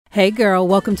Hey girl,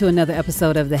 welcome to another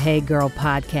episode of the Hey Girl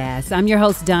podcast. I'm your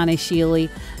host, Donna Shealy.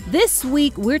 This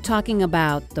week, we're talking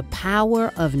about the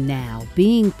power of now,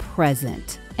 being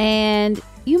present. And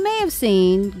you may have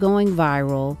seen going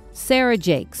viral, Sarah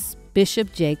Jakes,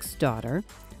 Bishop Jakes' daughter,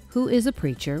 who is a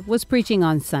preacher, was preaching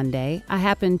on Sunday. I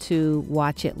happened to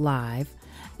watch it live.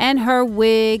 And her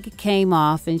wig came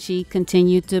off and she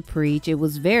continued to preach. It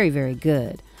was very, very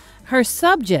good. Her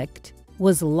subject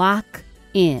was lock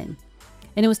in.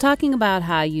 And it was talking about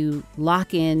how you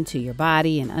lock into your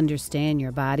body and understand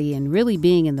your body and really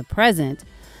being in the present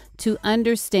to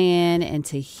understand and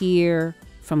to hear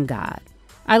from God.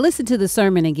 I listened to the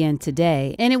sermon again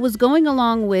today, and it was going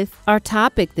along with our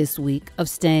topic this week of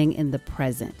staying in the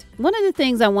present. One of the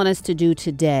things I want us to do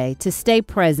today to stay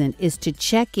present is to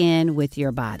check in with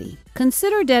your body.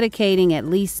 Consider dedicating at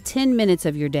least 10 minutes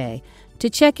of your day to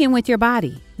check in with your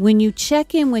body. When you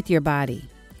check in with your body,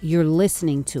 you're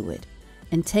listening to it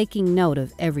and taking note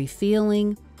of every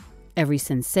feeling, every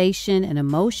sensation and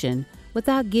emotion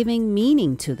without giving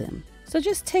meaning to them. So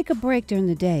just take a break during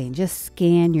the day and just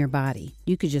scan your body.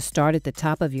 You could just start at the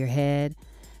top of your head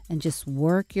and just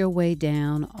work your way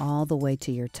down all the way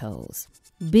to your toes.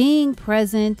 Being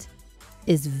present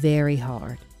is very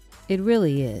hard. It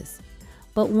really is.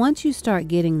 But once you start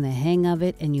getting the hang of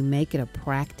it and you make it a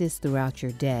practice throughout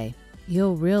your day,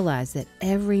 you'll realize that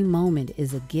every moment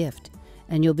is a gift.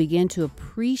 And you'll begin to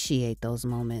appreciate those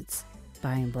moments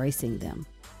by embracing them.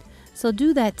 So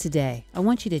do that today. I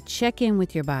want you to check in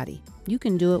with your body. You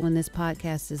can do it when this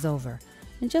podcast is over.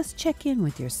 And just check in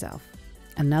with yourself.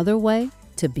 Another way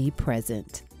to be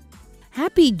present.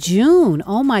 Happy June.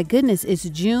 Oh my goodness, it's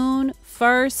June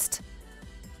 1st.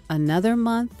 Another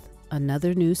month,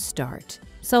 another new start.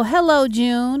 So hello,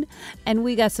 June, and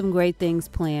we got some great things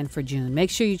planned for June.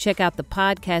 Make sure you check out the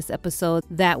podcast episode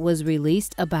that was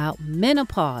released about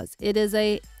menopause. It is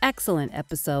an excellent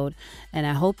episode, and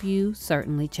I hope you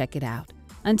certainly check it out.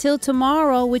 Until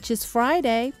tomorrow, which is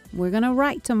Friday, we're going to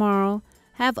write tomorrow.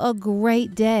 Have a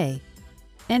great day.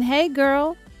 And hey,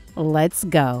 girl, let's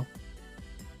go.